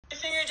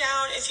finger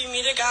down if you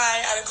meet a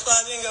guy at a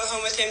club and go home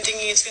with him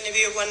thinking it's going to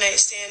be a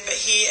one-night stand, but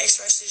he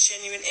expresses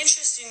genuine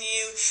interest in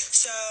you,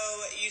 so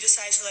you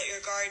decide to let your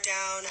guard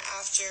down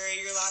after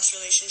your last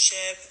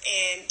relationship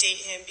and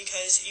date him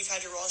because you've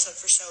had your walls up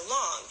for so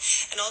long.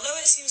 And although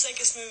it seems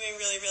like it's moving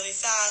really, really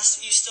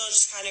fast, you still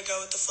just kind of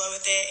go with the flow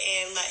with it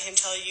and let him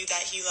tell you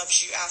that he loves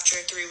you after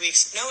 3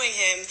 weeks of knowing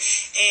him,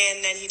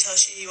 and then he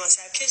tells you he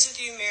wants to have kids with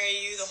you, marry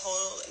you, the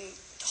whole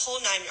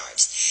 9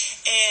 yards.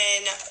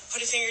 And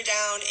put a finger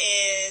down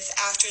if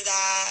after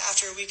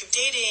a week of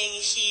dating,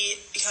 he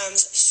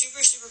becomes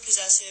super, super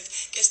possessive,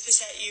 gets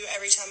pissed at you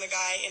every time a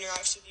guy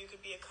interacts with you.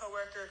 Could be a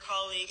coworker,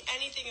 colleague,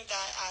 anything of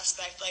that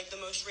aspect, like the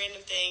most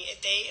random thing.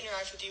 If they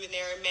interact with you and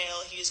they're a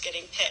male, he is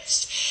getting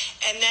pissed.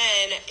 And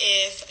then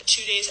if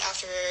 2 days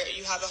after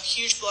you have a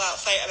huge blowout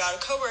fight about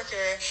a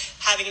coworker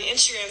having an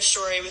Instagram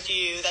story with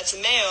you that's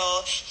a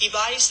male, he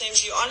body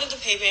slams you onto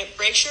the pavement,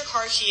 breaks your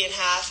car key in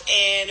half,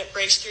 and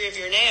breaks 3 of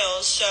your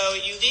nails. So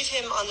you leave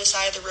him on the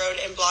side of the road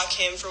and block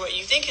him for what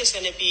you think is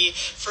going to be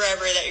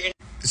forever that you're going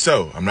to.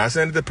 So I'm not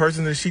saying that the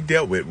person that she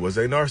dealt with was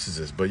a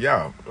narcissist, but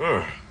y'all,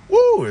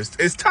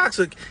 it's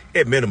toxic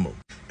at minimum.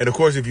 And of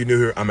course, if you're new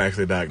here, I'm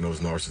actually a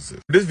diagnosed narcissist.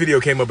 This video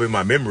came up in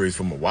my memories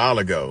from a while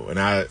ago, and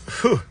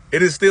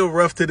it is still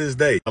rough to this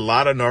day. A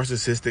lot of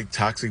narcissistic,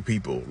 toxic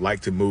people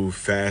like to move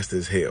fast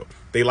as hell.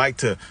 They like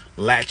to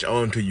latch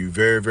onto you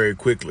very, very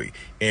quickly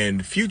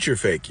and future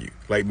fake you,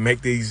 like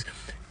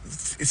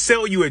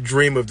sell you a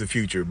dream of the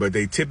future, but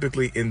they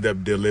typically end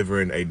up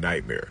delivering a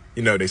nightmare.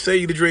 You know, they sell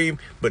you the dream,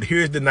 but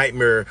here's the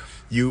nightmare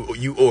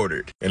you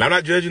ordered. And I'm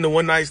not judging the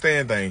one night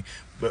stand thing,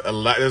 but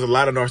there's a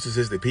lot of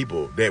narcissistic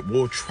people that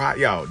will try,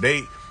 y'all.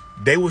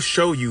 They will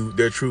show you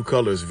their true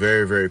colors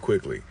very, very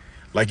quickly.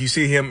 Like you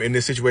see him in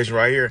this situation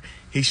right here.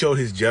 He showed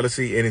his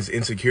jealousy and his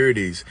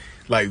insecurities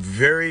like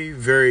very,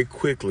 very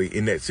quickly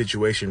in that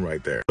situation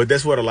right there. But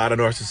that's what a lot of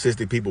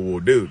narcissistic people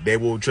will do. They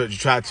will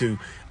try to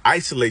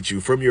isolate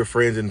you from your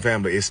friends and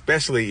family,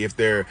 especially if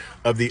they're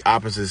of the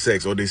opposite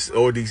sex or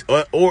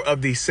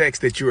of the sex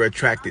that you're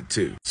attracted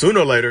to. Sooner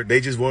or later, they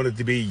just want it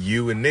to be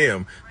you and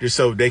them, just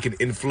so they can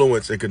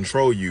influence and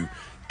control you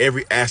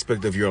every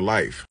aspect of your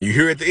life. You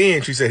hear at the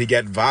end, she said he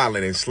got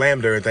violent and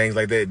slammed her and things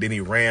like that. Then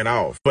he ran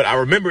off. But I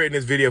remember in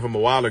this video from a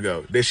while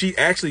ago that she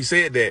actually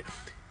said that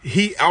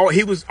he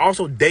was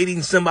also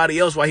dating somebody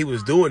else while he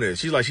was doing this.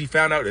 She's like, she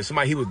found out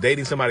that he was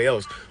dating somebody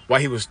else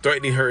while he was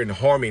threatening her and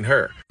harming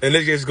her. And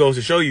this just goes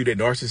to show you that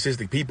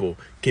narcissistic people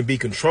can be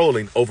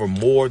controlling over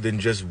more than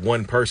just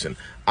one person.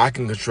 I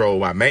can control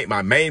my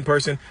main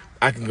person.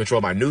 I can control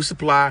my new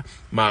supply,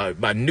 my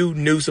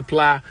new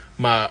supply,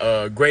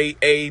 my grade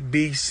A,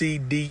 B, C,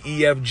 D,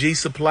 E, F, G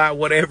supply,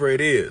 whatever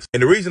it is.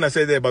 And the reason I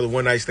said that about the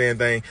one night stand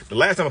thing, the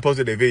last time I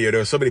posted that video,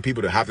 there were so many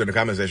people that hopped in the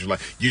comment section like,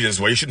 you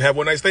shouldn't have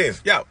one night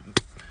stands. Yeah.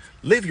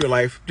 Live your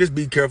life. Just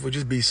be careful.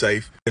 Just be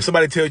safe. If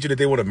somebody tells you that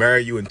they want to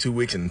marry you in 2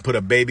 weeks and put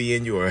a baby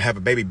in you or have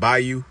a baby by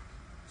you,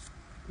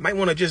 might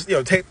want to just,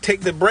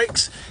 take the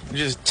brakes and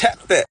just tap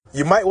that.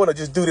 You might want to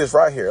just do this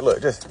right here.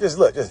 Look, just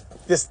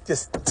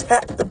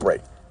tap the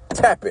brake.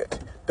 Tap it.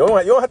 You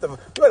don't have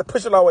to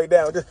push it all the way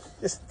down.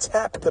 Just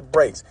tap the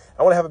brakes.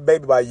 I want to have a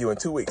baby by you in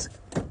 2 weeks.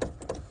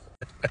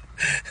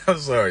 I'm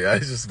sorry.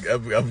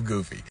 I'm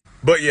goofy.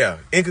 But yeah,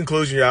 in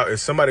conclusion, y'all,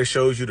 if somebody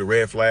shows you the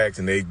red flags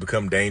and they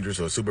become dangerous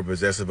or super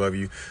possessive of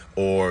you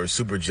or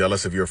super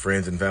jealous of your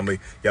friends and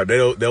family, y'all,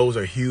 those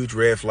are huge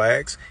red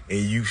flags. And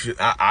you should,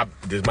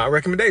 this is my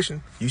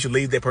recommendation. You should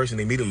leave that person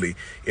immediately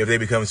if they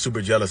become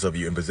super jealous of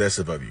you and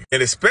possessive of you.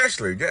 And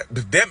especially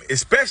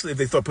if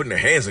they start putting their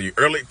hands on you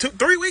early,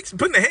 3 weeks,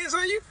 putting their hands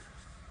on you.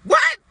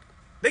 What?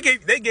 They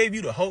gave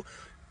you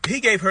he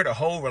gave her the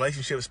whole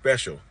relationship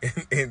special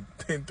in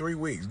 3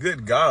 weeks.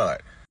 Good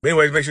God. But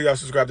anyways, make sure y'all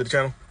subscribe to the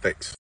channel. Thanks.